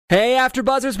Hey,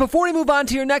 AfterBuzzers, before we move on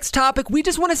to your next topic, we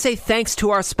just want to say thanks to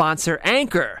our sponsor,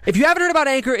 Anchor. If you haven't heard about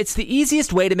Anchor, it's the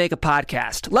easiest way to make a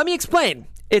podcast. Let me explain.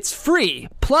 It's free.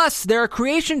 Plus, there are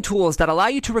creation tools that allow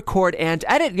you to record and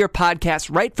edit your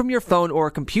podcast right from your phone or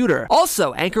computer.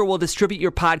 Also, Anchor will distribute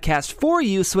your podcast for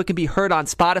you so it can be heard on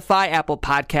Spotify, Apple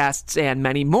Podcasts, and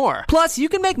many more. Plus, you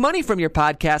can make money from your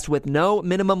podcast with no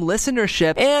minimum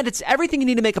listenership, and it's everything you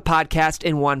need to make a podcast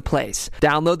in one place.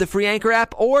 Download the free Anchor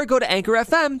app or go to Anchor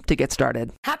FM to get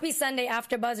started. Happy Sunday,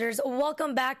 AfterBuzzers.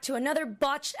 Welcome back to another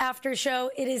Botched After Show.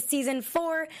 It is Season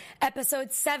 4,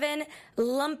 Episode 7,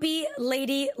 Lumpy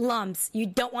Lady Lumps. You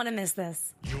don't want to miss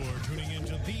this. You're tuning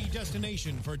into the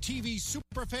destination for TV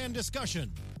superfan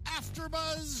discussion,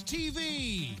 AfterBuzz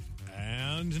TV.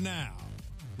 And now,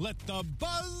 let the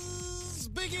buzz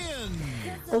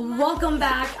begin. Welcome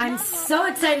back. I'm so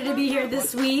excited to be here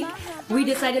this week. We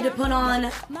decided to put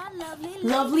on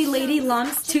Lovely Lady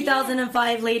Lumps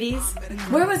 2005, ladies.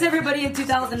 Where was everybody in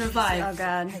 2005? Oh,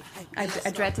 God. I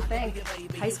dread to think.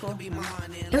 High school.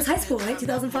 It was high school, right?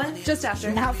 2005? Just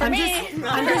after. Not for me.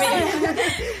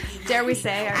 Dare we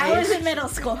say our I age? was in middle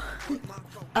school.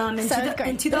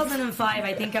 In 2005,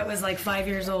 I think I was like 5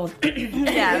 years old.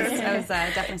 Yes, I was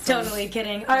definitely still. Totally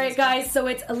kidding. All right, guys, so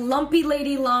it's Lumpy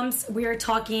Lady Lumps. We are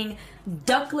talking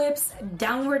duck lips,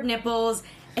 downward nipples,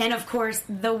 and, of course,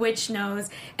 the witch nose.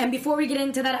 And before we get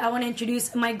into that, I want to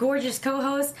introduce my gorgeous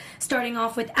co-host, starting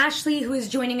off with Ashley, who is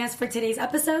joining us for today's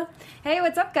episode. Hey,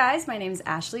 what's up, guys? My name's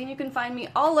Ashley, and you can find me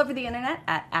all over the internet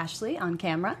at Ashley on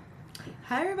camera.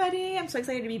 Hi everybody, I'm so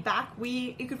excited to be back.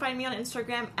 You can find me on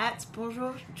Instagram at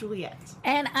Bonjour Juliette.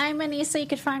 And I'm Anissa. You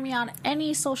can find me on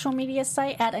any social media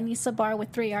site at Anissa Bar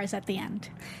with 3 R's at the end.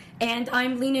 And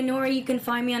I'm Lena Nori. You can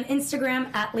find me on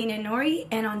Instagram at Lena Nori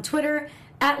and on Twitter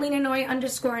at Lena Nori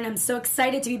 _. And I'm so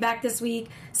excited to be back this week.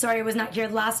 Sorry I was not here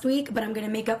last week, but I'm going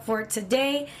to make up for it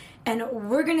today. And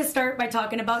we're going to start by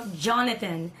talking about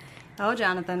Jonathan. Oh,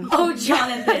 Jonathan. Oh,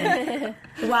 Jonathan.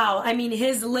 Wow. I mean,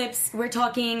 his lips, we're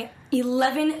talking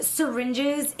 11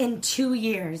 syringes in 2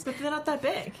 years. But they're not that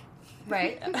big.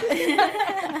 Right.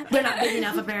 They're not big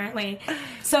enough, apparently.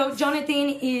 So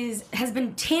Jonathan has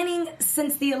been tanning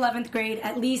since the 11th grade.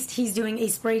 At least he's doing a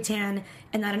spray tan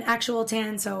and not an actual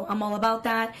tan, so I'm all about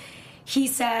that. He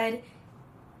said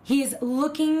he is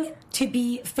looking to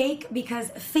be fake because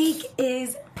fake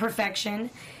is perfection.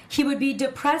 He would be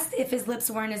depressed if his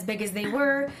lips weren't as big as they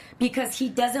were because he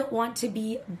doesn't want to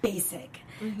be basic.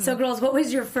 Mm-hmm. So, girls, what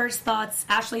was your first thoughts?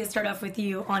 Ashley, let's start off with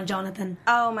you on Jonathan.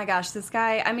 Oh, my gosh, this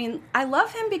guy, I mean, I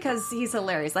love him because he's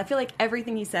hilarious. I feel like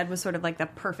everything he said was sort of like the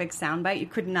perfect soundbite. You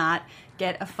could not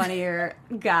get a funnier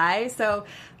guy. So,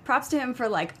 props to him for,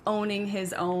 like, owning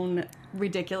his own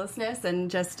ridiculousness and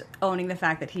just owning the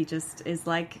fact that he just is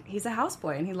like, he's a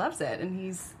houseboy and he loves it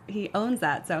and he owns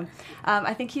that. So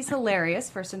I think he's hilarious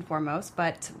first and foremost,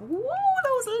 but whoa,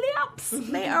 those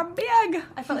lips, they are big.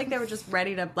 I felt like they were just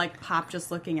ready to like pop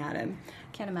just looking at him.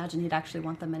 Can't imagine he'd actually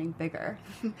want them any bigger.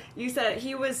 You said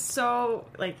he was so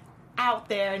like out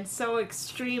there and so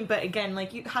extreme, but again,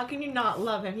 like how can you not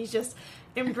love him? He's just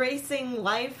embracing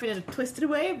life in a twisted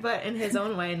way, but in his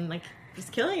own way, and like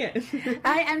just killing it.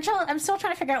 I'm still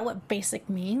trying to figure out what basic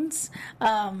means.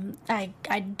 I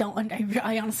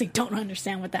honestly don't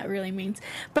understand what that really means.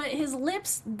 But his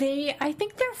lips, I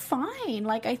think they're fine.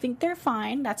 Like, I think they're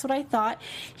fine. That's what I thought.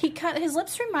 His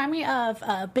lips remind me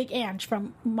of Big Ange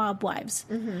from Mob Wives.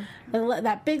 Mm-hmm.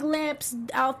 That big lips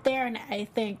out there, and I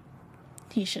think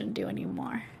he shouldn't do any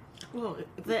more. Well,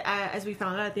 as we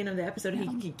found out at the end of the episode,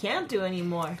 he can't do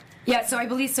anymore. Yeah, so I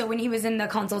believe so. When he was in the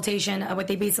consultation, what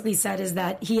they basically said is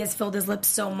that he has filled his lips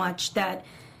so much that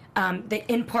the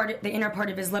inner part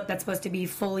of his lip that's supposed to be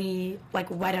fully like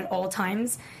wet at all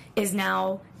times is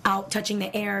now out touching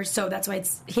the air, so that's why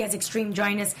he has extreme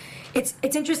dryness. It's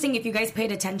interesting if you guys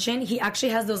paid attention. He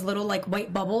actually has those little like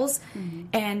white bubbles,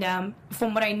 and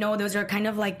from what I know, those are kind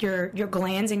of like your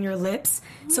glands in your lips.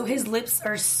 So his lips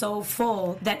are so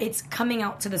full that it's coming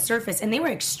out to the surface, and they were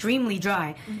extremely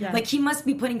dry. Yeah. Like he must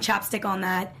be putting chapstick on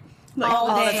that like,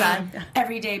 all day, the time,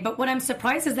 every day. But what I'm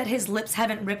surprised is that his lips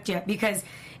haven't ripped yet, because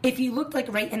if you looked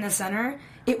like right in the center,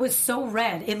 it was so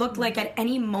red. It looked like at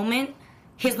any moment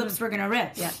his lips were going to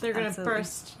rip. Yeah, they're going to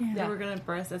burst. Yeah. They were going to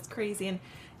burst. That's crazy.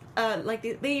 And like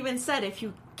they even said, if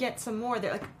you get some more,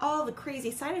 they're like all the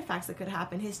crazy side effects that could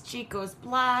happen. His cheek goes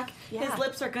black. Yeah. His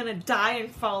lips are going to die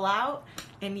and fall out.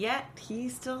 And yet he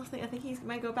still I think he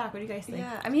might go back. What do you guys think?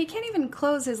 Yeah, I mean, he can't even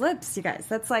close his lips, you guys.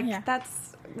 That's like, is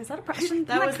that a problem?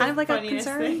 That was kind of like a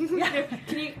concern. Yeah.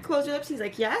 Can you close your lips? He's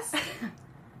like, yes.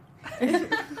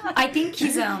 I think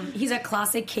he's a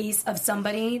classic case of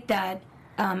somebody that,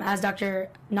 as Dr.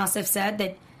 Nassif said,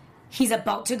 that he's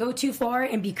about to go too far,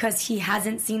 and because he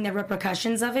hasn't seen the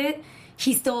repercussions of it,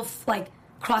 he's still like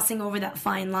crossing over that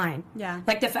fine line. Yeah.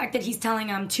 Like the fact that he's telling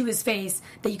him to his face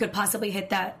that you could possibly hit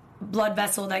that blood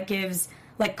vessel that gives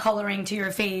like coloring to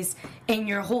your face and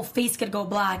your whole face could go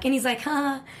black. And he's like,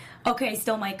 okay,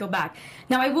 still might go back.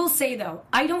 Now, I will say though,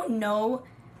 I don't know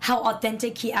how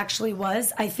authentic he actually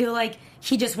was. I feel like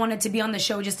he just wanted to be on the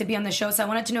show just to be on the show. So I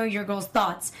wanted to know your girls'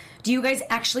 thoughts. Do you guys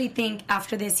actually think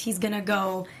after this he's going to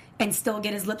go and still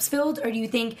get his lips filled? Or do you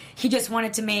think he just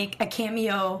wanted to make a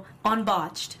cameo on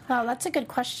Botched? Oh, that's a good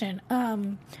question.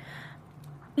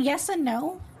 Yes and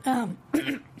no.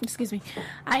 Excuse me.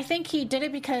 I think he did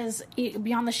it because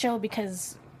be on the show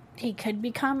because he could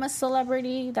become a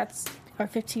celebrity. Or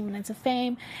 15 minutes of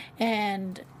fame,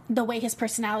 and the way his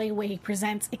personality, the way he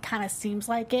presents, it kind of seems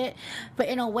like it. But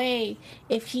in a way,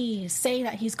 if he's saying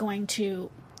that he's going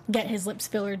to get his lips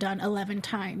filler done 11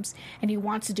 times and he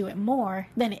wants to do it more,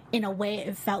 then in a way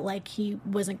it felt like he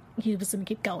wasn't going to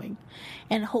keep going,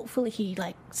 and hopefully he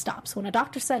like stops. When a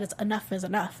doctor said it's enough is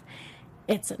enough,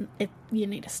 you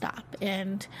need to stop.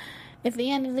 And at the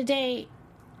end of the day,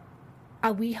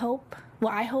 I hope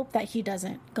that he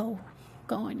doesn't go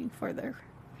any further.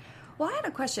 Well, I had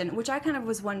a question, which I kind of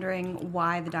was wondering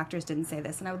why the doctors didn't say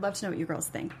this, and I would love to know what you girls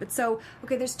think. But so,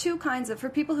 okay, there's two kinds of, for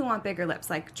people who want bigger lips,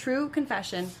 like true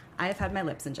confession, I have had my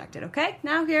lips injected, okay?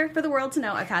 Now here for the world to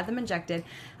know, I've had them injected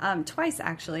twice,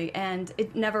 actually, and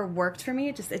it never worked for me.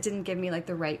 It didn't give me, like,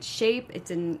 the right shape. It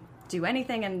didn't do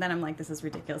anything, and then I'm like, this is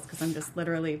ridiculous, because I'm just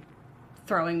literally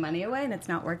throwing money away, and it's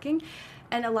not working.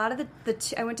 And a lot of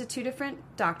I went to two different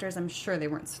doctors. I'm sure they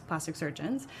weren't plastic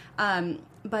surgeons.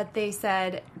 But they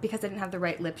said because I didn't have the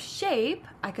right lip shape,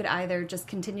 I could either just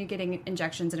continue getting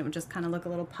injections and it would just kind of look a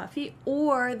little puffy,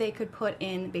 or they could put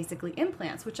in basically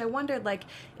implants, which I wondered, like,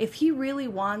 if he really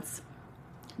wants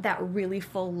that really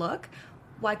full look,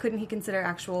 why couldn't he consider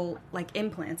actual, like,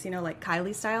 implants, like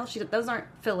Kylie style? Those aren't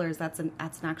fillers. That's an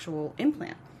actual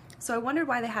implant. So I wondered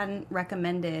why they hadn't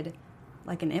recommended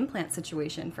like an implant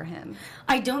situation for him.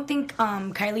 I don't think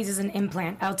Kylie's is an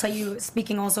implant. I'll tell you,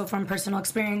 speaking also from personal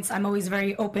experience, I'm always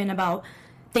very open about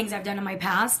things I've done in my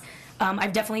past.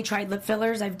 I've definitely tried lip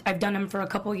fillers. I've done them for a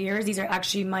couple years. These are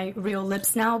actually my real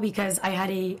lips now because I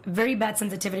had a very bad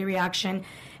sensitivity reaction.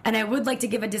 And I would like to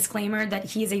give a disclaimer that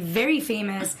he is a very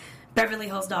famous Beverly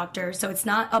Hills doctor. So it's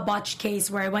not a botched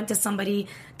case where I went to somebody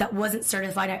that wasn't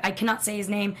certified. I cannot say his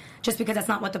name just because that's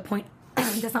not what the point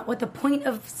that's not what the point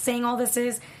of saying all this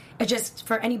is. It's just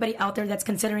for anybody out there that's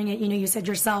considering it. You said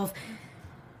yourself,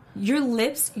 your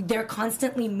lips, they're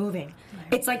constantly moving.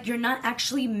 Right. It's like you're not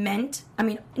actually meant,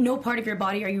 no part of your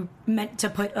body are you meant to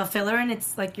put a filler in.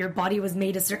 It's like your body was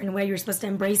made a certain way. You're supposed to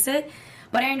embrace it.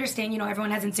 But I understand,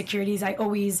 everyone has insecurities. I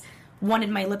always wanted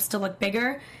my lips to look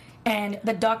bigger. And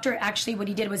the doctor actually, what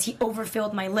he did was he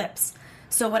overfilled my lips.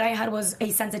 So what I had was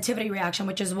a sensitivity reaction,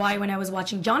 which is why when I was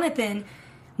watching Jonathan,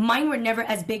 mine were never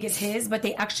as big as his, but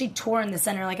they actually tore in the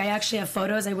center. Like, I actually have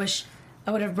photos. I wish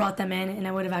I would have brought them in, and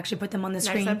I would have actually put them on the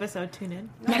screen. Next episode, tune in.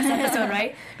 Next episode,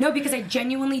 right? No, because I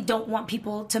genuinely don't want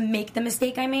people to make the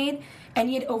mistake I made. And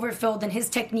he had overfilled, and his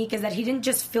technique is that he didn't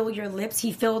just fill your lips.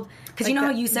 He filled, because like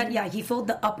how you said, he filled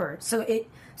the upper. So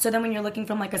then when you're looking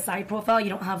from, like, a side profile, you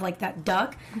don't have, like, that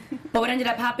duck. But what ended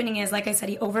up happening is, like I said,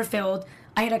 he overfilled.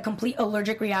 I had a complete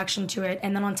allergic reaction to it.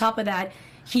 And then on top of that,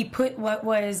 he put what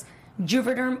was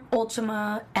Juvederm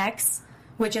Ultima X,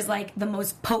 which is like the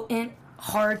most potent,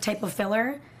 hard type of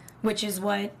filler, which is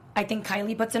what I think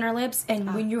Kylie puts in her lips.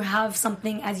 And when you have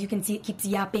something, as you can see, it keeps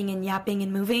yapping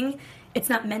and moving, it's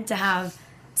not meant to have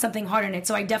something hard in it.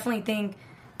 So I definitely think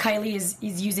Kylie is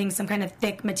using some kind of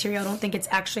thick material. I don't think it's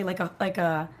actually like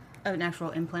an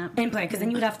actual implant. Because then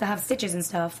you would have to have stitches and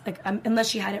stuff, like unless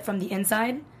she had it from the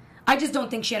inside. I just don't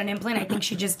think she had an implant. I think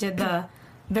she just did the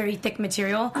very thick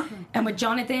material. And with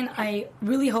Jonathan, I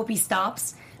really hope he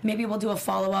stops. Maybe we'll do a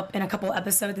follow-up in a couple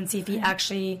episodes and see if he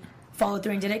actually followed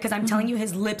through and did it, because I'm telling you,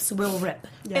 his lips will rip.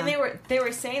 Yeah. And they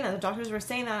were saying that, the doctors were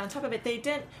saying that. On top of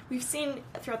it, we've seen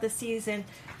throughout the season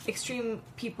extreme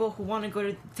people who want to go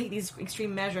to take these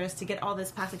extreme measures to get all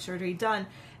this plastic surgery done,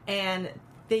 and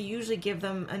they usually give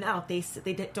them an out. They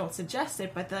don't suggest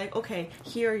it, but they're like, okay,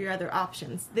 here are your other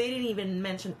options. They didn't even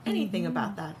mention anything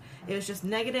about that. It was just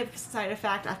negative side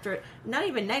effect after, not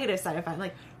even negative side effect,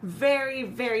 like very,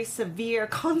 very severe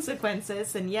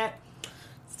consequences, and yet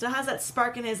still has that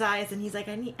spark in his eyes, and he's like,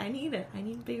 I need it. I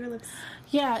need bigger lips.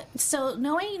 Yeah, so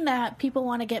knowing that people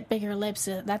want to get bigger lips,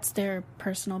 that's their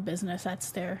personal business. That's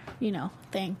their,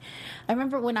 thing. I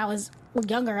remember when I was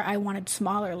younger, I wanted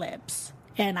smaller lips.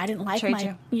 and I didn't like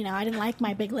I didn't like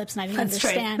my big lips, and I didn't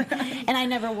understand. And I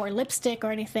never wore lipstick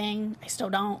or anything. I still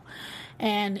don't.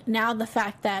 And now the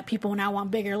fact that people now want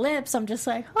bigger lips, I'm just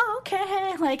like, oh,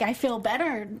 okay. Like, I feel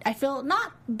better. I feel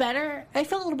not better. I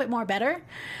feel a little bit more better.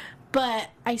 But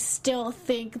I still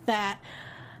think that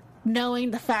knowing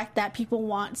the fact that people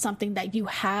want something that you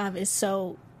have is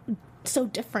so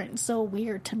different, so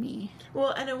weird to me.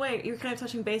 Well, in a way, you're kind of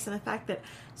touching base on the fact that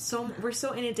we're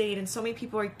so inundated and so many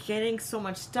people are getting so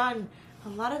much done. A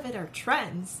lot of it are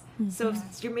trends. Mm-hmm. So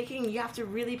if you have to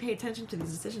really pay attention to the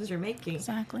decisions you're making.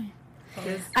 Exactly.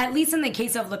 At least in the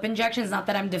case of lip injections, not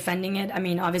that I'm defending it. I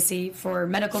mean, obviously, for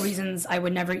medical reasons, I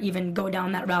would never even go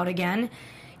down that route again.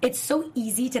 It's so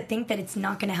easy to think that it's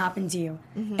not going to happen to you.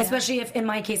 Mm-hmm. Especially if, in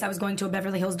my case, I was going to a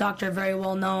Beverly Hills doctor, very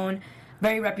well known,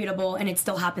 very reputable, and it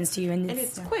still happens to you. And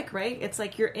it's quick, right? It's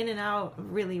like you're in and out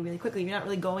really, really quickly. You're not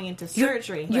really going into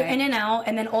surgery. You're in and out,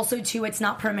 and then also, too, it's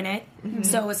not permanent. Mm-hmm.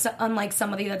 So it's unlike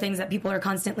some of the other things that people are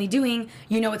constantly doing,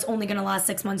 it's only going to last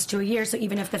 6 months to a year, so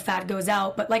even if the fat goes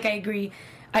out. But like I agree,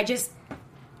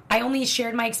 I only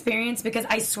shared my experience because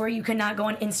I swear you cannot go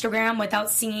on Instagram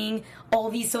without seeing all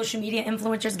these social media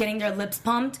influencers getting their lips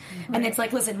pumped. Mm-hmm. And it's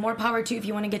like, listen, more power to you if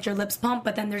you want to get your lips pumped,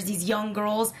 but then there's these young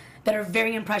girls that are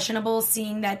very impressionable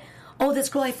seeing that, oh, this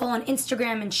girl I follow on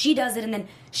Instagram and she does it and then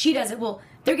she does it. Well,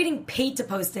 they're getting paid to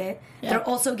post it. Yeah. They're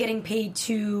also getting paid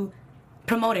to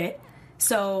promote it.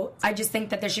 So I just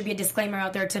think that there should be a disclaimer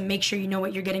out there to make sure you know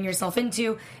what you're getting yourself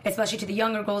into, especially to the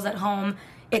younger girls at home.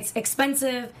 It's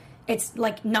expensive. It's,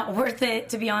 like, not worth it,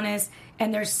 to be honest.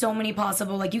 And there's so many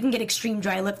possible, like, you can get extreme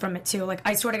dry lip from it, too. Like,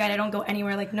 I swear to God, I don't go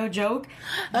anywhere, like, no joke.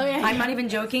 Oh, yeah. I'm not even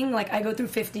joking. Like, I go through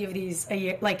 50 of these a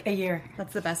year.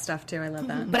 That's the best stuff, too. I love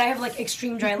that. But I have, like,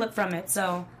 extreme dry lip from it,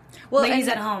 so... Well, ladies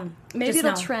at home, maybe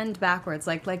it'll trend backwards.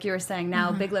 Like you were saying,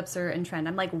 now big lips are in trend.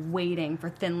 I'm like waiting for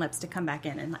thin lips to come back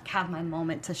in and like have my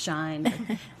moment to shine.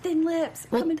 Thin lips.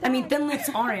 Well, I mean, thin lips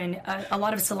are in a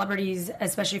lot of celebrities,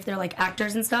 especially if they're like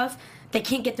actors and stuff. They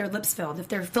can't get their lips filled. If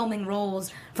they're filming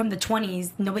roles from the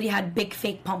 20s, nobody had big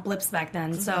fake pump lips back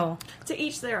then. So to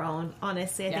each their own.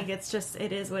 Honestly, I think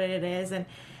it is what it is, and.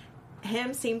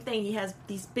 Him, same thing. He has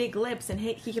these big lips, and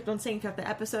he kept on saying throughout the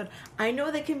episode, I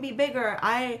know they can be bigger.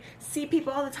 I see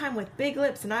people all the time with big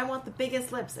lips, and I want the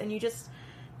biggest lips. And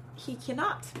he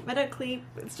cannot. Medically,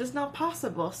 it's just not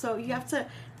possible. So you have to,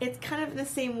 it's kind of the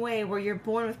same way where you're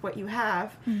born with what you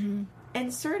have. Mm-hmm.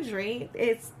 And surgery,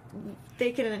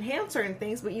 they can enhance certain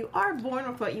things, but you are born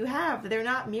with what you have. They're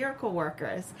not miracle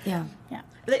workers. Yeah.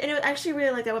 And it was actually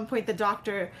really like at one point the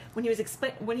doctor, when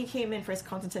he came in for his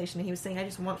consultation, he was saying, I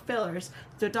just want fillers.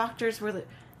 The doctors they're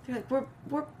like,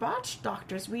 we're botched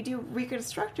doctors. We do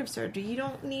reconstructive surgery. You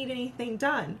don't need anything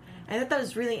done. And I thought that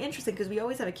was really interesting because we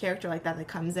always have a character like that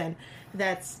comes in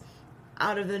that's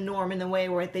out of the norm in the way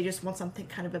where they just want something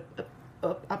kind of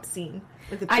obscene.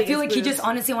 I feel like he just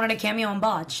honestly wanted a cameo on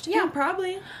Botched. Yeah,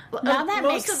 probably. Now that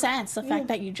makes sense, the fact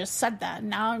that you just said that.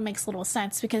 Now it makes a little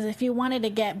sense, because if you wanted to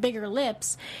get bigger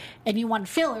lips and you want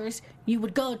fillers, you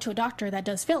would go to a doctor that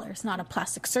does fillers, not a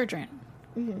plastic surgeon.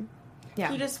 Mm-hmm.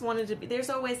 Yeah. He just wanted to be... There's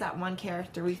always that one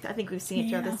character, I think we've seen it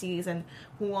throughout the season,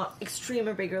 who want extreme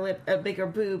or bigger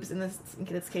boobs, in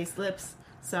this case, lips.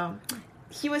 So...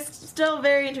 He was still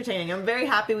very entertaining. I'm very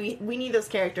happy we need those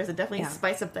characters. It definitely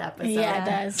spice up the episode. Yeah, it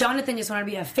does. Jonathan just wanted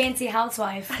to be a fancy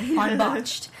housewife on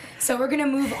Botched. So we're going to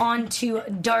move on to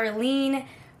Darlene,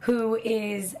 who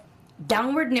is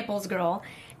Downward Nipples Girl.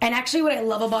 And actually what I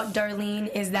love about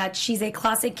Darlene is that she's a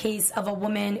classic case of a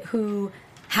woman who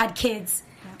had kids.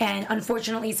 And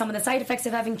unfortunately, some of the side effects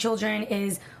of having children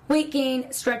is weight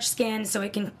gain, stretch skin, so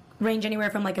it can range anywhere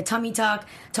from like a tummy tuck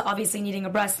to obviously needing a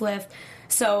breast lift.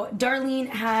 So Darlene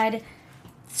had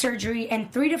surgery, and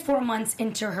 3 to 4 months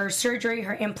into her surgery,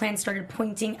 her implants started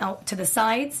pointing out to the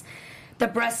sides. The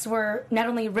breasts were not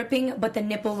only ripping, but the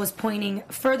nipple was pointing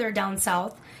further down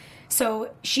south.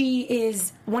 So she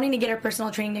is wanting to get her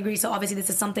personal training degree, so obviously this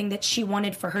is something that she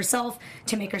wanted for herself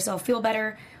to make herself feel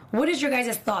better. What is your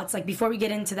guys' thoughts? Like, before we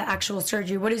get into the actual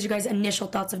surgery, what is your guys' initial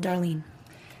thoughts of Darlene?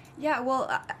 Yeah, well,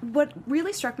 what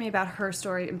really struck me about her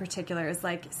story in particular is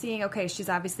like seeing, okay, she's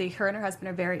obviously, her and her husband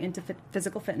are very into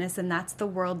physical fitness, and that's the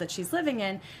world that she's living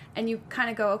in. And you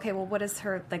kind of go, okay, well, what does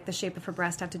her, like, the shape of her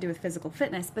breast have to do with physical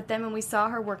fitness? But then when we saw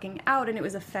her working out and it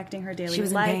was affecting her daily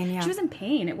life, in pain, she was in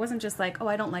pain. It wasn't just like, oh,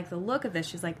 I don't like the look of this.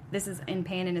 She's like, this is in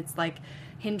pain, and it's like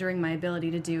hindering my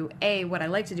ability to do what I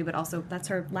like to do, but also that's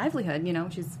her livelihood. You know,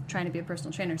 she's trying to be a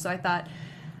personal trainer. So I thought,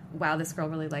 wow, this girl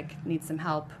really like needs some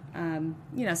help, so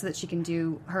that she can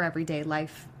do her everyday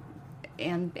life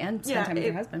and spend time with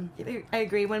her husband. I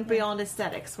agree. Went beyond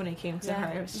aesthetics when it came to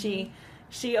her. She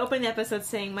she opened the episode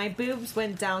saying, "My boobs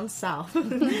went down south."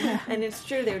 And it's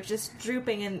true, they were just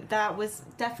drooping, and that was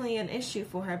definitely an issue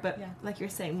for her. But like you're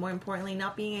saying, more importantly,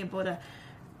 not being able to...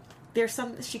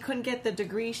 she couldn't get the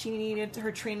degree she needed,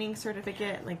 her training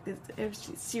certificate. Like,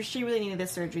 she really needed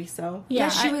this surgery, so... Yeah,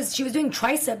 she was doing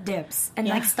tricep dips and,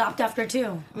 like, stopped after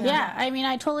 2. Yeah, I mean,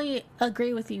 I totally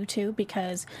agree with you, too,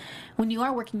 because when you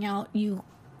are working out, you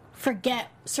forget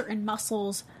certain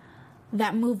muscles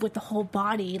that move with the whole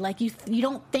body. Like, you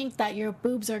don't think that your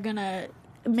boobs are gonna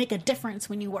make a difference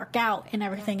when you work out and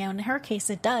everything, and in her case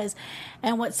it does.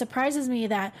 And what surprises me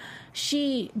that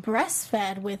she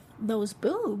breastfed with those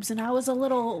boobs, and I was a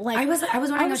little like, I was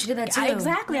wondering how she did that too.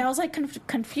 Exactly, I was like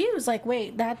confused, like,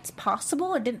 wait, that's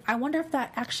possible? I wonder if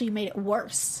that actually made it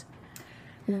worse.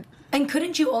 And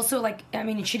couldn't you also, like, I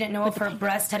mean, she didn't know if her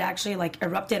breast had actually, like,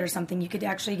 erupted or something. You could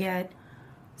actually get,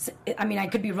 I mean, I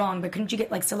could be wrong, but couldn't you get,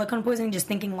 like, silicone poisoning just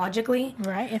thinking logically?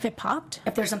 Right, if it popped.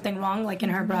 If there's something wrong, like, in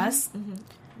her breast? Mm-hmm.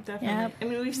 Definitely. Yep. I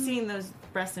mean, we've seen those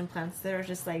breast implants that are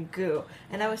just like goo.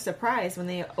 And I was surprised when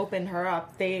they opened her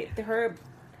up. Her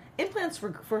implants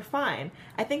were fine.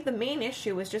 I think the main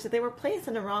issue was just that they were placed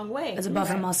in the wrong way. It's above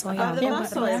her muscle, Above the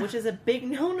muscle, yeah. which is a big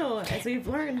no-no, as we've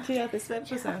learned throughout this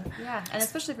episode. Yeah, and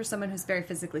especially for someone who's very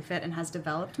physically fit and has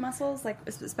developed muscles, like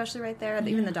especially right there.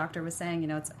 Even the doctor was saying,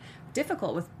 it's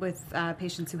difficult with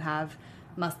patients who have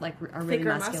are really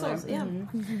thicker muscular. muscles. Yeah.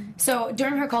 So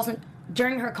during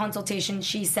her consultation,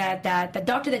 she said that the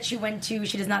doctor that she went to,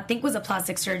 she does not think was a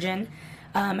plastic surgeon.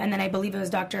 And then I believe it was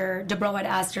Dr. Dubrow had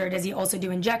asked her, does he also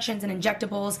do injections and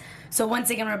injectables? So once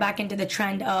again, we're back into the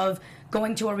trend of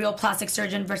going to a real plastic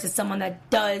surgeon versus someone that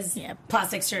does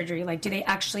plastic surgery. Like,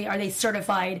 are they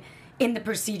certified in the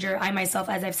procedure? I myself,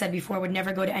 as I've said before, would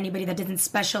never go to anybody that doesn't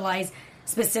specialize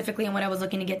specifically in what I was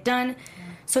looking to get done.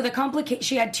 So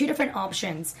she had 2 different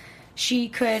options. She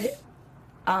could,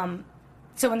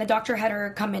 so when the doctor had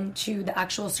her come into the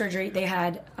actual surgery, they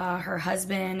had her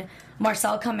husband,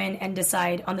 Marcel, come in and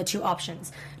decide on the 2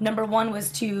 options. Number 1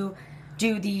 was to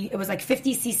do it was like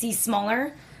 50 cc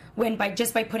smaller, when by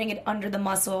putting it under the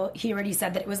muscle, he already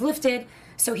said that it was lifted.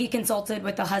 So he consulted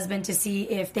with the husband to see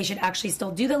if they should actually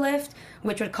still do the lift,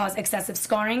 which would cause excessive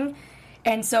scarring.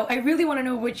 And so I really want to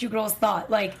know what you girls thought,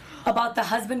 like, about the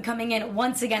husband coming in.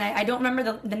 Once again, I don't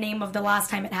remember the name of the last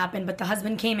time it happened, but the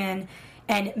husband came in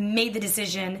and made the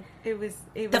decision. It was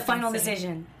the final insane.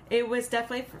 Decision. It was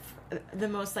definitely the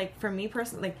most, like, for me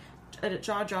personally, like, a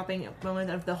jaw-dropping moment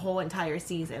of the whole entire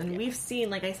season. And we've seen,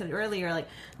 like I said earlier, like,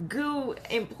 goo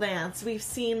implants. We've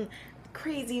seen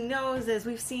crazy noses.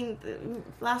 We've seen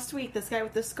last week this guy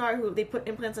with the scar who they put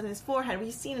implants on his forehead.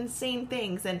 We've seen insane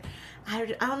things, and I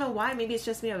don't know why. Maybe it's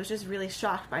just me. I was just really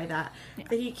shocked by that.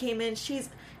 That he came in. She's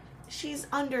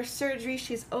under surgery.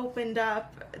 She's opened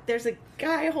up. There's a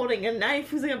guy holding a knife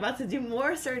who's like about to do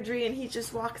more surgery, and he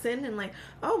just walks in and like,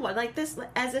 oh, what, like this,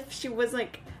 as if she was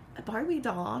like a Barbie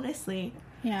doll. Honestly.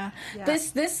 Yeah.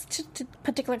 This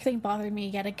particular thing bothered me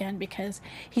yet again because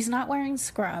he's not wearing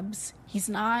scrubs. He's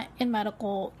not in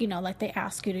medical, like they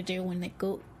ask you to do when they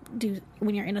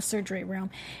when you're in a surgery room.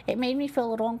 It made me feel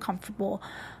a little uncomfortable.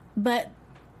 But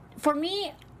for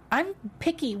me, I'm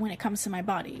picky when it comes to my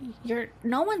body.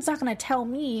 No one's not going to tell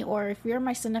me, or if you're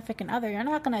my significant other, you're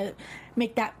not going to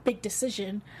make that big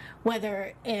decision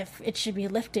whether if it should be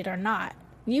lifted or not.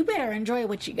 You better enjoy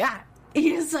what you got.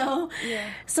 So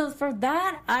for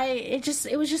that,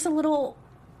 it was just a little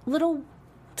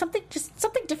something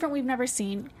different we've never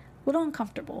seen. A little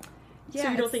uncomfortable. Yeah,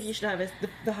 so you don't think you should have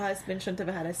the husband shouldn't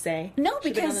have had a say? No,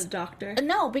 because the doctor.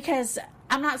 No, because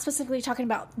I'm not specifically talking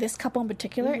about this couple in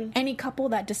particular. Mm-hmm. Any couple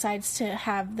that decides to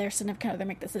have their significant other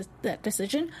make that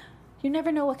decision, you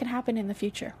never know what can happen in the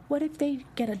future. What if they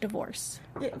get a divorce?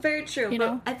 Yeah, very true.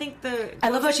 But I think I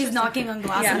love how she's knocking on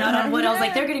glass and not on wood. I was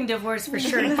like, they're getting divorced for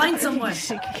sure. Find someone.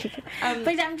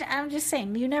 But I'm just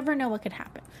saying, you never know what could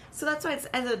happen. So that's why,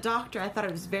 as a doctor, I thought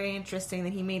it was very interesting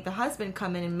that he made the husband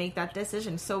come in and make that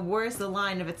decision. So where's the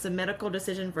line if it's a medical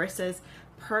decision versus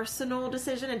personal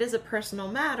decision? It is a personal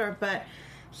matter, but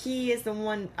he is the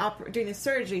one doing the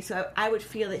surgery, so I would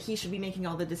feel that he should be making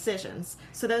all the decisions.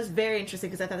 So that was very interesting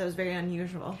because I thought that was very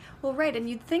unusual. Well, right, and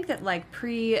you'd think that, like,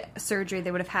 pre-surgery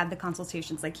they would have had the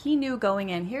consultations. Like, he knew going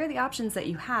in, here are the options that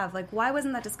you have. Like, why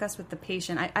wasn't that discussed with the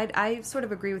patient? I sort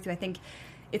of agree with you. I think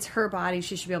it's her body.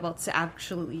 She should be able to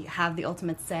actually have the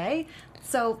ultimate say.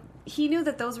 So he knew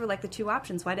that those were, like, the 2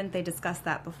 options. Why didn't they discuss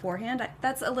that beforehand?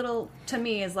 That's a little, to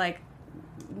me, is like,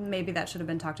 maybe that should have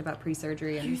been talked about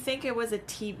pre-surgery. And you think it was a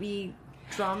TV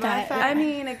drama effect? I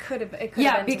mean, it could have.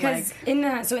 Yeah, because in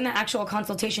the actual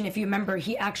consultation, if you remember,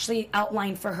 he actually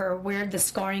outlined for her where the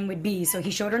scarring would be. So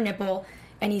he showed her nipple,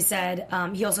 and he said,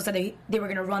 he also said that they were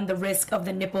going to run the risk of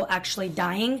the nipple actually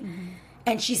dying.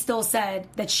 And she still said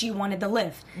that she wanted the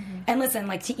lift. And listen,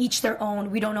 like, to each their own.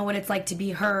 We don't know what it's like to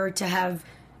be her, to have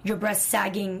your breast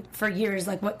sagging for years,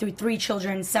 like, through 3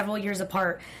 children, several years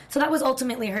apart. So that was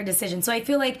ultimately her decision. So I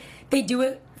feel like they do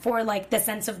it for, like, the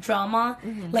sense of drama.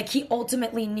 Like, he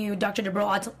ultimately knew, Dr.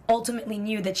 Dubrow ultimately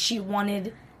knew that she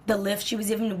wanted the lift. She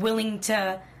was even willing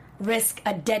to risk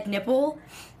a dead nipple.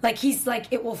 Like, he's like,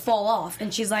 it will fall off.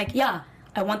 And she's like, yeah,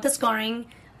 I want the scarring.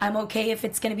 I'm okay if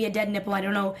it's going to be a dead nipple. I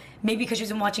don't know. Maybe because she's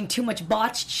been watching too much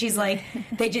Botched. She's like,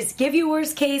 they just give you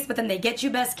worst case, but then they get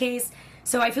you best case.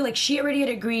 So I feel like she already had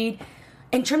agreed.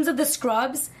 In terms of the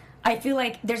scrubs, I feel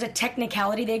like there's a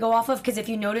technicality they go off of, because if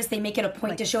you notice, they make it a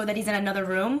point to show that he's in another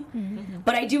room.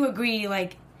 But I do agree,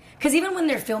 like, because even when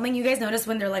they're filming, you guys notice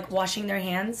when they're, like, washing their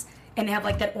hands and they have,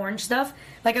 like, that orange stuff.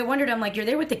 Like, I wondered, I'm like, you're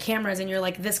there with the cameras and you're,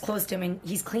 like, this close to him and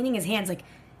he's cleaning his hands. Like,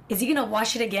 is he going to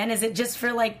wash it again? Is it just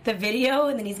for, like, the video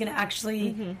and then he's going to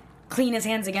actually clean his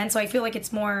hands again? So I feel like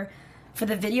it's more for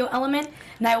the video element.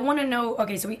 And I want to know,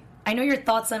 okay, so I know your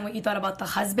thoughts on what you thought about the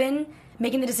husband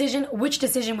making the decision. Which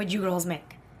decision would you girls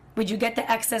make? Would you get the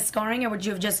excess scarring, or would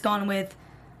you have just gone with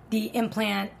the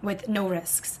implant with no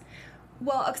risks?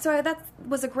 Well, sorry, that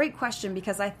was a great question,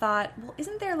 because I thought, well,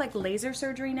 isn't there, like, laser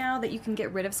surgery now that you can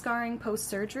get rid of scarring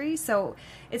post-surgery? So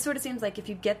it sort of seems like if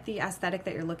you get the aesthetic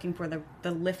that you're looking for,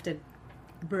 the lifted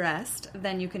breast,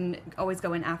 then you can always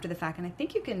go in after the fact. And I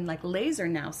think you can, like, laser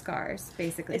now scars,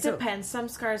 basically. It depends. Some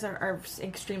scars are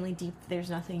extremely deep.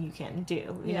 There's nothing you can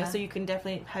do. You know, so you can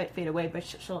definitely have it fade away, but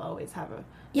she'll always have a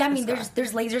Yeah, I mean,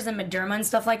 there's lasers in Mederma and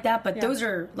stuff like that, but those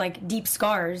are, like, deep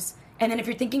scars. And then if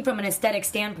you're thinking from an aesthetic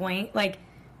standpoint, like,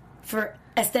 for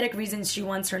aesthetic reasons, she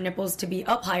wants her nipples to be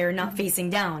up higher, not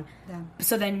facing down. Yeah.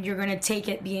 So then you're going to take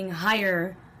it being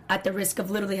higher at the risk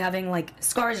of literally having, like,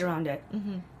 scars around it.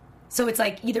 So it's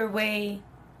like, either way...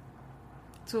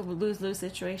 So a lose-lose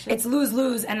situation? It's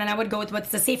lose-lose, and then I would go with what's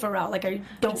the safer route. Like, I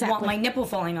don't want my nipple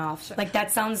falling off. Sure. Like,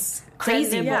 that sounds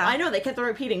crazy. Yeah. I know, they kept on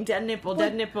repeating dead nipple,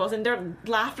 dead nipples, and they're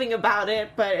laughing about it,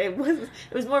 but it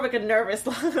was more of like a nervous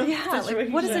situation. Like,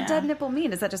 what does a dead nipple mean?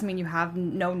 Does that just mean you have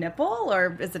no nipple,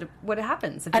 or is it what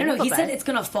happens? I don't know. He said it's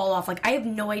going to fall off. Like, I have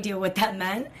no idea what that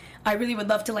meant. I really would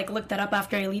love to, like, look that up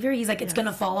after I leave here. He's like, it's going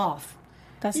to fall off.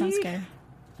 That sounds scary.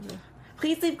 Yeah.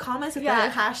 Please leave comments with the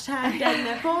hashtag dead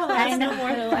nipple. I know.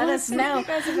 Let us know.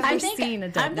 I think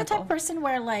I'm the type of person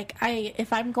where, like,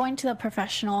 if I'm going to the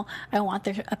professional, I want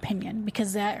their opinion,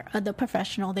 because they're the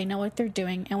professional. They know what they're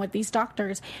doing. And with these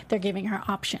doctors, they're giving her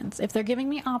options. If they're giving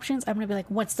me options, I'm going to be like,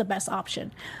 what's the best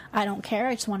option? I don't care.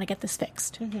 I just want to get this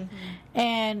fixed.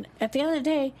 And at the end of the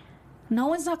day, no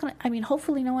one's not going to, I mean,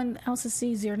 hopefully no one else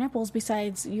sees your nipples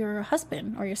besides your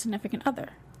husband or your significant other.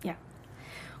 Yeah.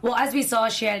 Well, as we saw,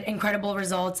 she had incredible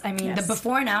results. I mean, the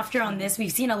before and after on this,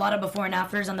 we've seen a lot of before and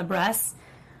afters on the breasts,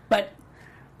 but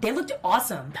they looked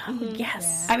awesome.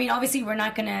 Yes. I mean, obviously, we're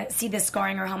not going to see the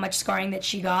scarring or how much scarring that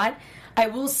she got. I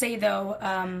will say, though,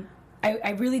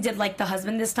 I really did like the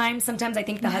husband this time. Sometimes I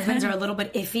think the husbands are a little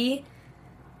bit iffy.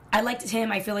 I liked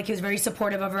him. I feel like he was very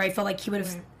supportive of her. I feel like he would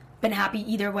have been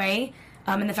happy either way.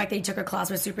 And the fact that he took her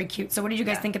class was super cute. So what did you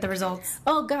guys think of the results?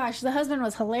 Oh, gosh. The husband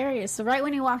was hilarious. So right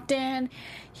when he walked in,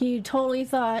 he totally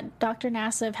thought Dr.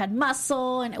 Nassif had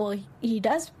muscle. And, well, he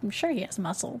does. I'm sure he has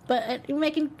muscle. But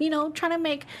making, trying to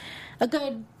make a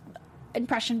good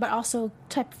impression, but also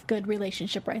type of good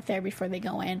relationship right there before they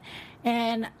go in.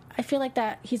 And I feel like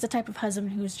that he's the type of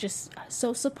husband who's just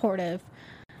so supportive.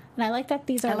 And I like that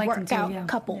these are workout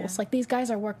couples. Like, these guys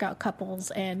are workout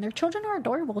couples, and their children are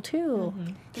adorable, too.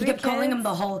 He kept calling him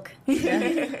the Hulk.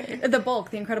 The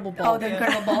bulk, the incredible bulk. Oh, the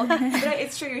incredible bulk. But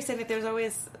it's true, you're saying that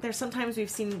there's sometimes we've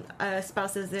seen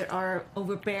spouses that are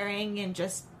overbearing and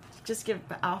just give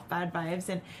off bad vibes,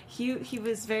 and he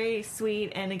was very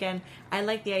sweet. And again, I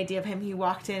like the idea of him. He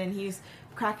walked in and he's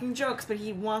cracking jokes, but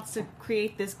he wants to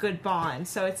create this good bond.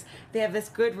 So they have this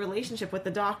good relationship with the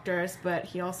doctors, but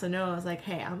he also knows, like,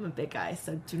 hey, I'm a big guy,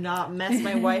 so do not mess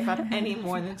my wife up any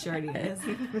more than she already is.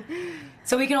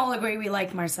 So we can all agree we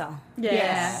like Marcel.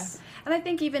 Yes. And I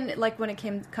think even, like, when it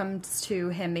comes to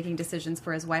him making decisions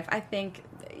for his wife, I think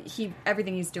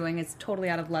everything he's doing is totally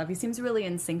out of love. He seems really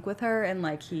in sync with her, and,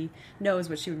 like, he knows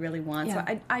what she would really want. Yeah.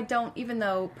 So I don't, even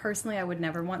though personally I would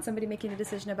never want somebody making a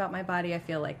decision about my body, I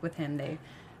feel like with him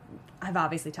I've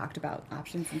obviously talked about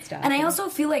options and stuff. And I also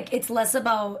feel like it's less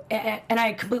about, and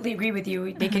I completely agree with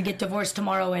you, they could get divorced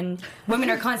tomorrow, and women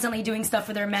are constantly doing stuff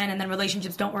for their men, and then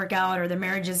relationships don't work out, or their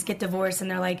marriages get divorced, and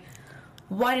they're like,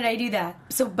 why did I do that?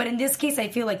 So, but in this case, I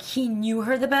feel like he knew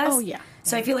her the best. Oh, yeah.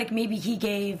 So I feel like maybe he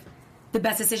gave the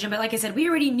best decision. But like I said, we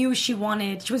already knew she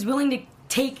was willing to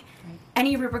take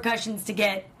any repercussions to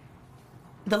get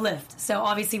the lift. So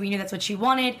obviously we knew that's what she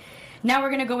wanted. Now we're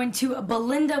going to go into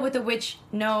Belinda with the witch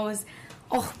nose.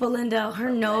 Oh, Belinda, her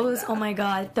nose, oh my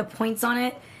God, the points on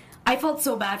it. I felt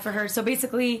so bad for her. So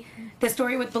basically, the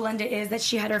story with Belinda is that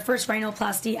she had her first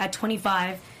rhinoplasty at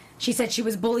 25. She said she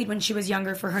was bullied when she was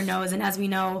younger for her nose, and as we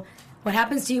know, what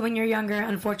happens to you when you're younger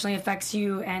unfortunately affects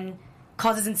you and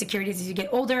causes insecurities as you get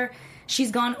older. She's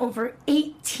gone over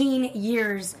 18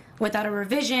 years without a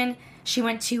revision. She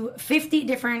went to 50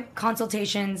 different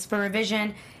consultations for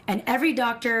revision, and every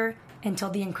doctor,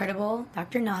 until the incredible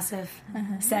Dr. Nassif,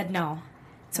 said no.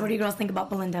 So what do you girls think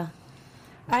about Belinda?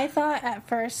 I thought at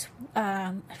first,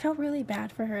 I felt really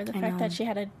bad for her, the fact that she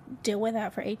had to deal with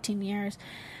that for 18 years.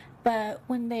 But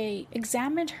when they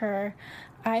examined her,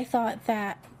 I thought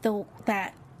that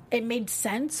that it made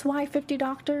sense why 50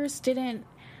 doctors didn't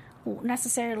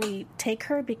necessarily take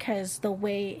her, because the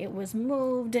way it was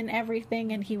moved and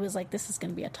everything, and he was like, this is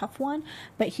going to be a tough one,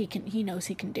 but he knows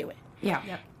he can do it. Yeah.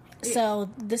 Yep. So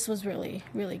this was really,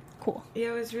 really cool. But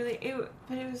it was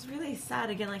really sad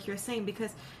again, like you were saying,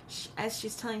 because as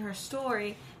she's telling her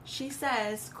story, she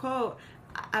says, quote,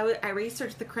 I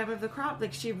researched the creme of the crop.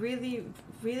 Like, she really,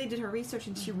 really did her research,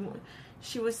 and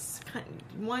she was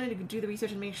wanted to do the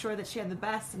research and make sure that she had the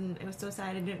best, and it was so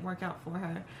sad it didn't work out for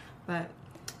her. But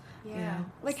yeah,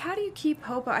 like, how do you keep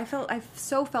hope? I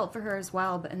so felt for her as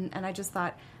well, but and I just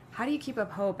thought, how do you keep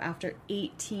up hope after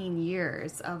 18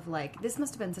 years of, like, this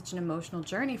must have been such an emotional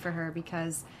journey for her,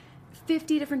 because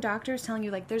 50 different doctors telling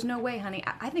you, like, there's no way, honey.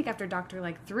 I think after doctor,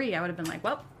 3, I would have been like,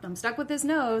 well, I'm stuck with this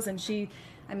nose. And you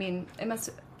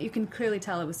can clearly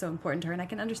tell it was so important to her. And I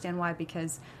can understand why,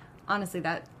 because honestly,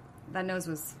 that nose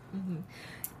was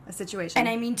a situation. And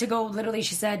I mean, to go literally,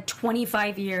 she said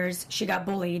 25 years she got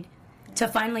bullied, to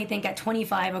finally think at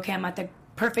 25, okay, I'm at the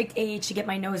perfect age to get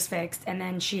my nose fixed. And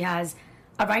then she has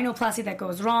a rhinoplasty that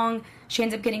goes wrong. She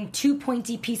ends up getting 2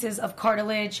 pointy pieces of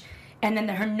cartilage, and then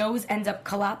her nose ends up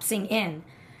collapsing in.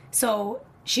 So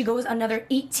she goes another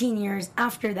 18 years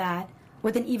after that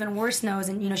with an even worse nose.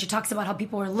 And, she talks about how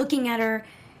people were looking at her.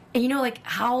 And,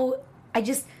 how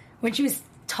when she was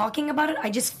talking about it, I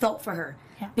just felt for her.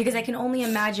 Yeah. Because I can only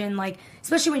imagine,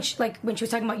 especially when she was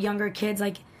talking about younger kids,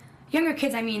 younger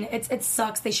kids, I mean, it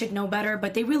sucks. They should know better,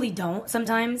 but they really don't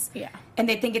sometimes. Yeah. And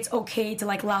they think it's okay to,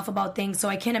 laugh about things. So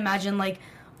I can't imagine,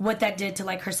 what that did to,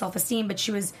 her self-esteem. But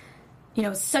she was,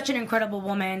 such an incredible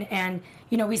woman. And,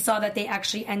 we saw that they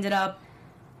actually ended up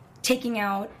taking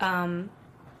out,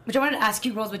 which I wanted to ask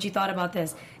you girls what you thought about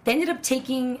this. They tried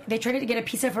to get a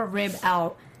piece of her rib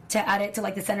out to add it to,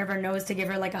 the center of her nose to give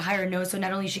her, a higher nose so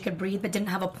not only she could breathe but didn't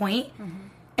have a point. Mm-hmm.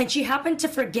 And she happened to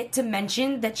forget to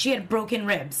mention that she had broken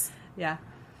ribs. Yeah.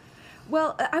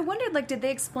 Well, I wondered, did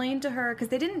they explain to her, because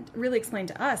they didn't really explain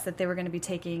to us that they were going to be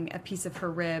taking a piece of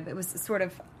her rib. It was sort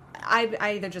of, I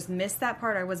either just missed that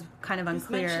part or I was kind of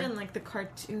unclear. It's mentioned, the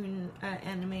cartoon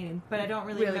animated, but I don't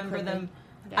really remember them.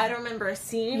 Yeah. I don't remember a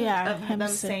scene of them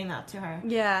saying that to her.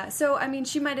 Yeah, so, I mean,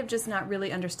 she might have just not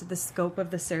really understood the scope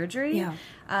of the surgery. Yeah.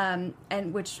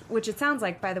 And which it sounds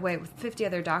like, by the way, with 50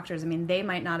 other doctors, I mean, they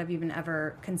might not have even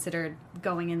ever considered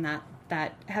going in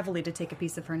that heavily to take a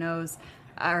piece of her nose,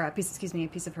 or a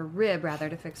piece of her rib, rather,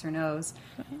 to fix her nose,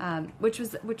 which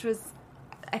was,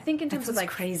 I think, in terms of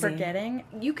crazy. Forgetting,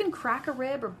 you can crack a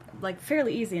rib or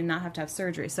fairly easy and not have to have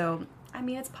surgery. So, I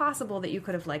mean, it's possible that you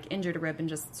could have injured a rib and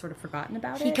just sort of forgotten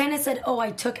about it. He kind of said, "Oh,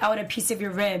 I took out a piece of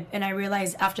your rib," and I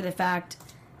realized after the fact,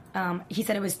 he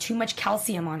said it was too much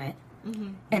calcium on it,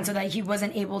 and so that he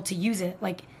wasn't able to use it.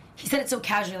 He said it so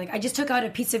casually, I just took out a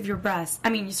piece of your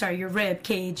your rib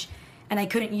cage, and I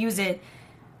couldn't use it.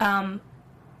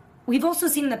 We've also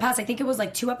seen in the past, I think it was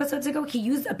 2 episodes ago, he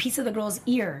used a piece of the girl's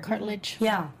ear. Cartilage.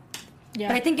 Yeah.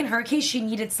 But I think in her case, she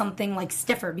needed something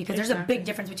stiffer, because there's a big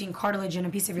difference between cartilage and a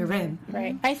piece of your rib.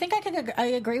 Right. I think I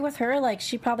agree with her.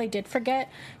 She probably did forget.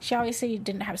 She obviously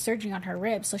didn't have surgery on her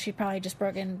ribs, so she probably just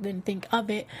broke and didn't think of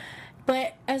it.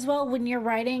 But as well, when you're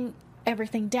writing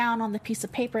everything down on the piece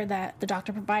of paper that the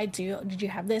doctor provides you, did you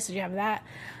have this? Did you have that?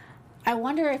 I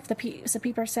wonder if the piece of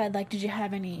paper said, did you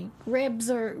have any ribs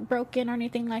or broken or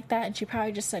anything like that? And she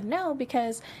probably just said no,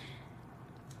 because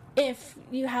if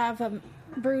you have a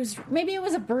maybe it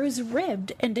was a bruised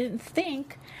rib and didn't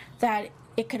think that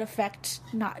it could affect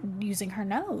not using her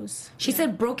nose. She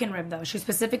said broken rib, though. She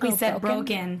specifically said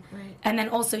broken. Right. And then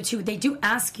also, too, they do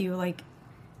ask you,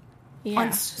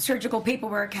 on surgical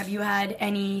paperwork, have you had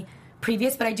any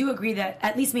previous? But I do agree that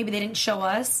at least maybe they didn't show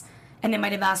us, and they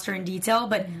might have asked her in detail.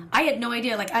 But I had no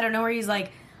idea. I don't know where he's I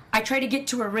tried to get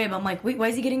to a rib. I'm wait, why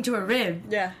is he getting to a rib?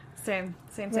 Yeah. Same.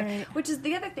 Right. Which is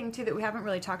the other thing, too, that we haven't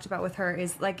really talked about with her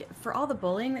is, like, for all the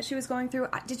bullying that she was going through,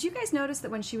 did you guys notice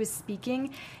that when she was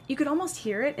speaking, you could almost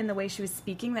hear it in the way she was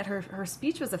speaking, that her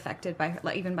speech was affected by her,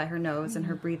 like, even by her nose and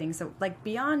her breathing. So, like,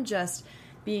 beyond just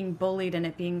being bullied and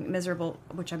it being miserable,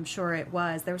 which I'm sure it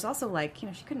was, there was also, like, you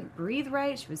know, she couldn't breathe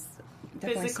right. She was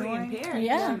physically impaired.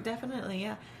 Yeah. Definitely,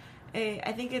 yeah.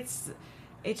 I think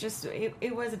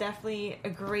it was definitely a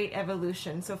great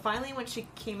evolution. So finally, when she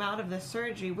came out of the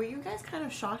surgery, were you guys kind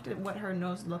of shocked at what her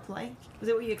nose looked like? Was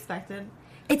it what you expected?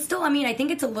 It's still, I mean, I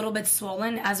think it's a little bit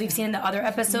swollen. As we've seen in the other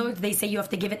episodes, they say you have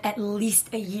to give it at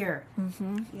least a year.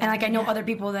 And, like, I know other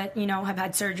people that, you know, have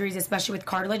had surgeries, especially with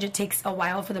cartilage. It takes a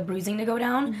while for the bruising to go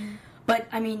down. But,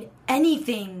 I mean,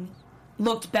 anything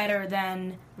looked better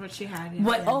than What she had.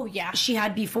 she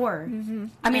had before.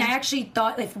 I mean, I actually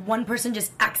thought if one person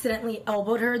just accidentally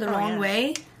elbowed her the wrong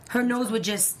way, her nose would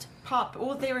just pop.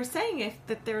 Well, they were saying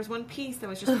that there was one piece that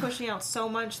was just pushing out so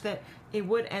much that it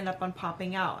would end up on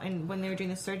popping out. And when they were doing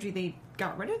the surgery, they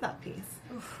got rid of that piece.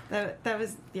 That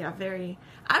was, very...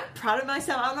 I'm proud of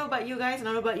myself. I don't know about you guys, and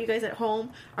I don't know about you guys at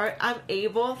home. I'm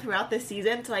able, throughout the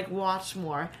season, to, like, watch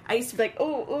more. I used to be like,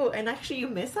 and actually you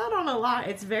miss out on a lot.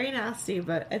 It's very nasty,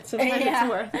 but sometimes it's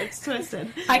worth it. It's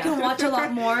twisted. I can watch a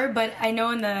lot more, but I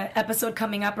know in the episode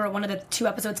coming up, or one of the 2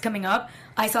 episodes coming up,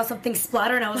 I saw something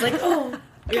splatter, and I was like,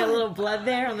 You got a little blood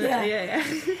there on the... Yeah.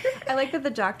 I like that the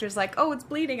doctor's like, it's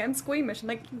bleeding, I'm squeamish. I'm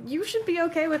like, you should be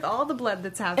okay with all the blood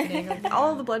that's happening. Like,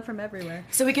 all the blood from everywhere.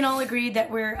 So we can all agree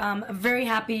that we're very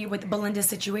happy with Belinda's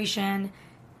situation.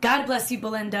 God bless you,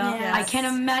 Belinda. Yes. I can't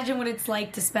imagine what it's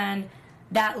like to spend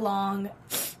that long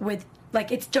with...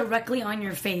 Like, it's directly on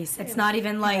your face. It's not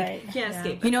even like... You can't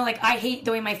escape it. You know, like, I hate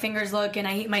the way my fingers look, and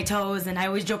I hate my toes, and I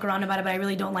always joke around about it, but I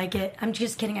really don't like it. I'm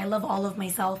just kidding. I love all of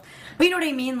myself. But you know what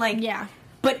I mean? Like... Yeah.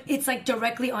 But it's, like,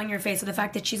 directly on your face. So the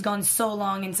fact that she's gone so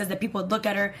long and says that people would look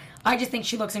at her, I just think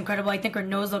she looks incredible. I think her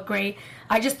nose looked great.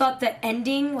 I just thought the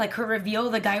ending, like, her reveal,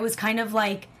 the guy was kind of,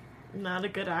 like... Not a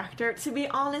good actor. To be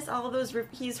honest, all of those...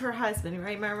 He's her husband,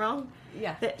 right? Am I wrong?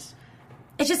 Yeah. That...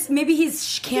 It's just, maybe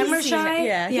he's camera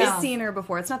shy. He's seen her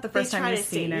before. It's not the first time he's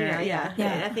seen her. Yeah.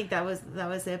 I think that was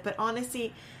it. But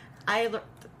honestly,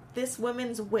 this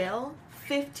woman's will...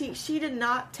 she did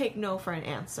not take no for an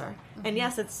answer. And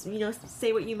yes, it's,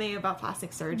 say what you may about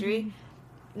plastic surgery.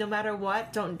 No matter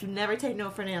what, never take no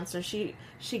for an answer. She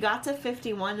got to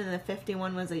 51, and the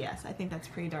 51 was a yes. I think that's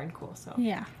pretty darn cool. So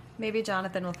yeah. Maybe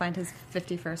Jonathan will find his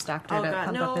 51st doctor to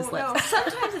pump up his lips. No.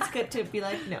 Sometimes it's good to be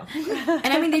like, no.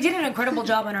 And I mean, they did an incredible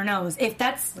job on her nose. If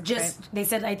that's just, they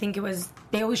said, I think it was,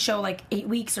 they always show like 8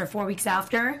 weeks or 4 weeks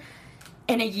after.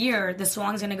 In a year, the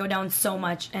swelling's going to go down so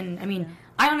much. And I mean,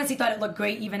 I honestly thought it looked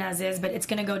great even as is, but it's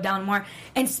going to go down more.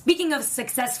 And speaking of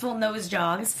successful nose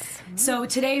jobs, so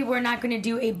today we're not going to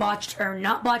do a botched or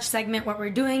not botched segment. What we're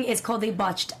doing is called a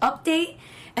botched update.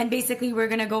 And basically we're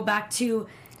going to go back to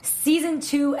Season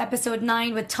 2, Episode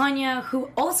 9 with Tanya,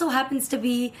 who also happens to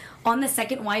be on the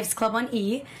Second Wives Club on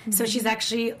E. So she's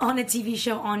actually on a TV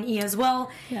show on E as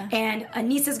well. Yeah. And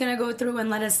Anissa's going to go through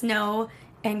and let us know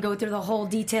and go through the whole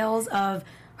details of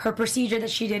her procedure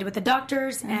that she did with the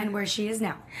doctors and where she is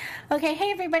now. Okay, hey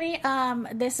everybody.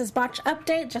 This is Botched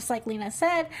Update, just like Lena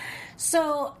said.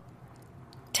 So,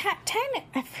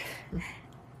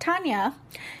 Tanya,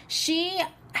 she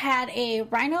had a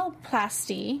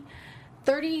rhinoplasty.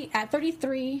 At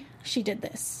 33, she did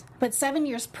this. But 7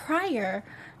 years prior,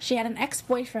 she had an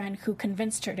ex-boyfriend who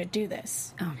convinced her to do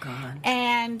this. Oh, God.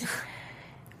 And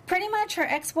pretty much her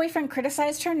ex-boyfriend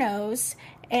criticized her nose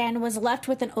and was left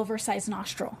with an oversized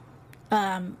nostril.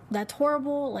 That's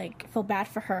horrible. Like, I feel bad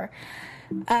for her.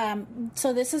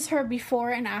 So this is her before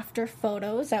and after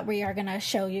photos that we are going to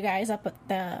show you guys up at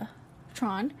the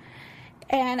Tron.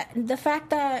 And the fact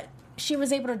that she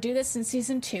was able to do this in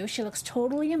Season 2, she looks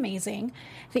totally amazing.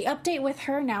 The update with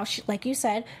her now, like you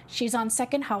said, she's on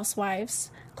Second Housewives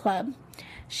Club.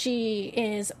 She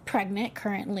is pregnant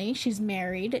currently. She's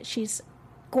married. She's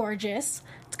gorgeous.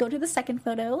 Let's go to the second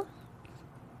photo.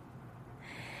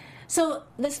 So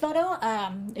this photo,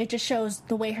 it just shows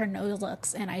the way her nose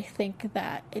looks, and I think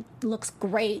that it looks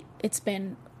great. It's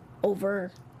been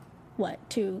over,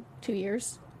 2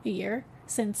 years? A year?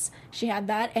 Since she had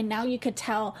that, and now you could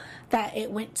tell that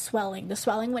it went swelling. The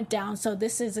swelling went down, so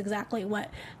this is exactly what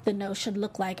the nose should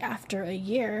look like after a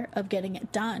year of getting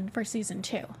it done for Season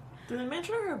 2. Did I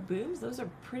mention her boobs? Those are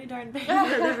pretty darn big.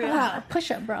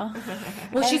 Push up, bro.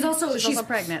 Well, she's also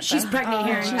pregnant. She's pregnant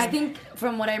here. she's- I think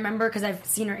from what I remember, because I've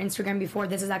seen her Instagram before,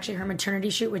 this is actually her maternity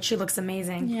shoot, which she looks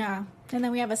amazing. Yeah. And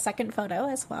then we have a second photo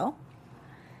as well.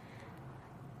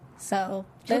 So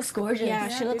She looks gorgeous. Yeah,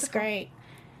 Yeah, she looks great.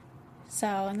 So,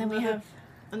 and then we have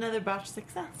Another botched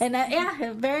success. And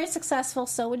yeah, very successful.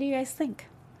 So what do you guys think?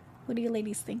 What do you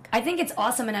ladies think? I think it's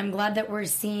awesome, and I'm glad that we're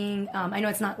seeing. I know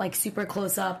it's not like super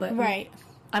close up, but right.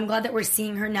 I'm glad that we're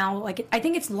seeing her now. Like, I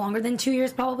think it's longer than 2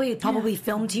 years. Probably, it probably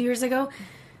filmed 2 years ago,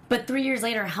 but 3 years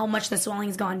later, how much the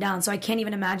swelling's gone down. So I can't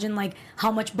even imagine like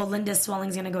how much Belinda's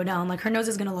swelling's gonna go down. Like her nose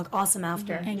is gonna look awesome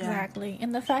after. Exactly,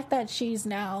 and the fact that she's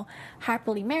now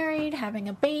happily married, having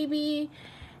a baby,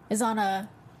 is on a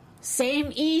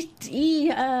same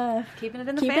keeping it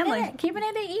in the family,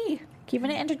 keeping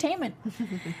it entertainment.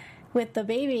 With the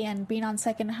baby and being on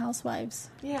Second Housewives.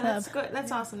 Yeah, that's good. That's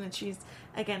awesome that she's,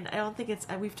 again, I don't think it's,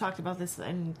 we've talked about this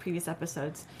in previous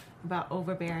episodes about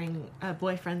overbearing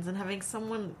boyfriends and having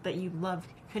someone that you love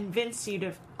convince you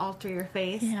to alter your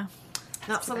face. Yeah.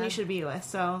 Not someone you should be with,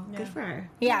 so good for her.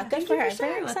 Yeah, good for her.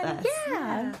 Very excited.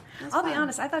 Yeah. I'll be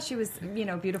honest, I thought she was,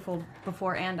 beautiful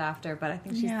before and after, but I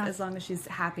think she's, as long as she's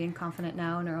happy and confident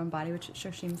now in her own body, which it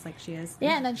sure seems like she is.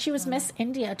 Yeah, and then she was Miss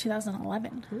India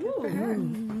 2011.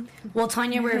 Ooh. Well,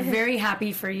 Tanya, we're very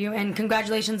happy for you, and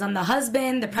congratulations on the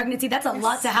husband, the pregnancy. That's a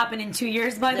lot to happen in 2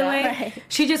 years, by the way. Right.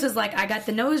 She just was like, I got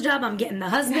the nose job, I'm getting the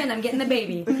husband, I'm getting the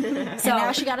baby. So and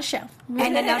now she got a show.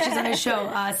 And then now she's on a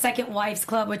show, Second Wives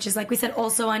Club, which is, like we said,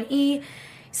 also on E!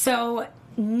 So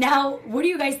now, what do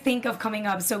you guys think of coming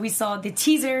up? So we saw the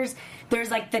teasers, there's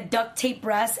like the duct tape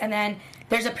breasts, and then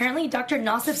there's apparently Dr.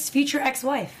 Nassif's future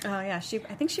ex-wife. Oh yeah,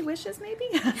 I think she wishes maybe.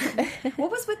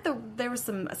 What was with there was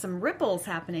some ripples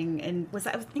happening, and I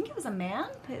think it was a man?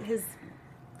 His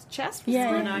chest was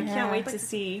I can't wait to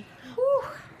see. Whew,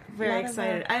 very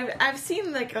excited. I've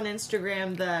seen like on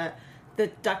Instagram the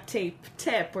duct tape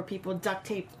tip where people duct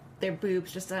tape their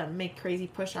boobs just to make crazy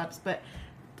push-ups, but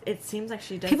it seems like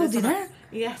she does. People do that?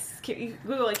 Yes.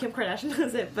 Google it. Kim Kardashian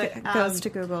does it, but goes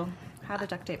to Google how to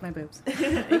duct tape my boobs.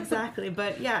 Exactly,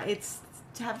 but yeah, it's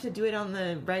to have to do it on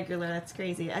the regular. That's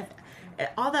crazy.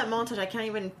 All that montage, I can't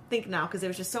even think now because there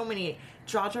was just so many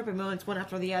jaw-dropping moments one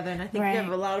after the other, and I think we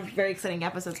have a lot of very exciting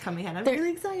episodes coming ahead. I'm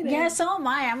really excited. Yeah, so am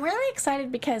I. I'm really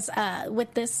excited because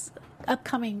with this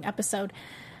upcoming episode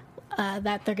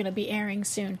that they're going to be airing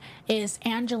soon is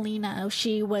Angelina.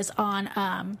 She was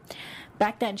on.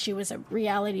 Back then, she was a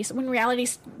reality. When reality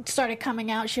started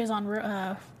coming out, she was on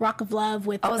Rock of Love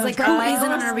with. I was like, who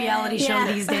isn't on a reality show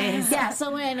these days? Yeah.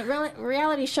 So when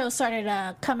reality shows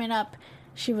started coming up,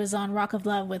 she was on Rock of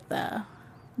Love with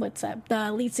what's that?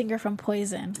 The lead singer from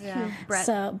Poison. Yeah,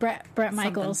 Brett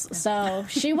Michaels. So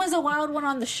she was a wild one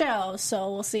on the show.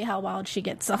 So we'll see how wild she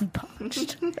gets on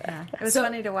Botched. Yeah, it was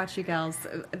funny to watch you gals.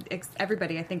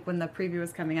 Everybody, I think, when the preview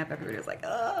was coming up, everybody was like,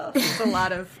 "Oh, there's a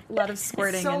lot of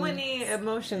squirting." So many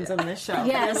emotions on this show.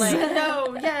 Yes, like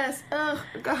no, yes, oh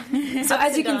god. So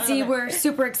as you can see, we're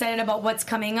super excited about what's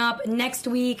coming up next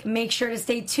week. Make sure to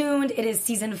stay tuned. It is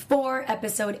season 4,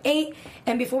 episode 8.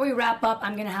 And before we wrap up,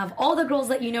 I'm gonna have all the girls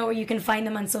let you know where you can find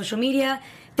them on social media.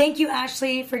 Thank you,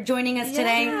 Ashley, for joining us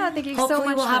today. Yeah, thank you Hopefully so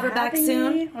much. We'll have her back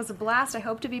soon. It was a blast. I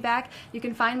hope to be back. You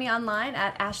can find me online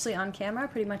at Ashley on Camera,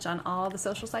 pretty much on all the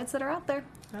social sites that are out there.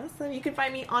 Awesome. You can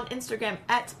find me on Instagram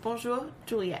at Bonjour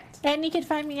Juliette. And you can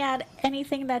find me at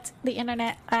anything that's the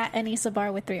internet at Anissa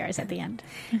Bar with 3 R's at the end.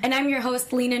 And I'm your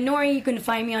host, Lena Nori. You can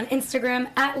find me on Instagram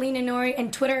at Lena Nori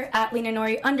and Twitter at Lena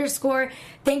Nori _.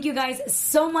 Thank you guys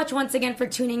so much once again for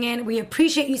tuning in. We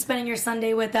appreciate you spending your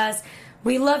Sunday with us.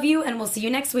 We love you, and we'll see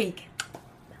you next week.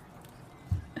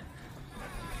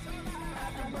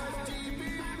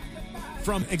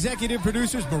 From executive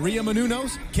producers Maria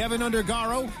Menounos, Kevin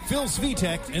Undergaro, Phil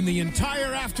Svitek, and the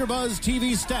entire AfterBuzz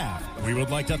TV staff, we would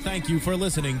like to thank you for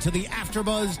listening to the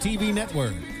AfterBuzz TV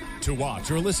network. To watch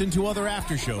or listen to other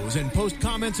after shows and post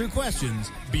comments or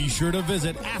questions, be sure to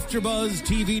visit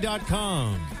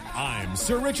AfterBuzzTV.com. I'm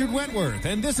Sir Richard Wentworth,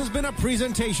 and this has been a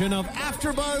presentation of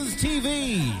AfterBuzz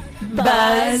TV.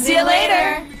 Buzz you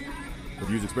later. The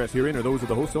views expressed herein are those of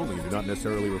the hosts only and do not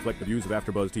necessarily reflect the views of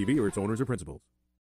AfterBuzz TV or its owners or principals.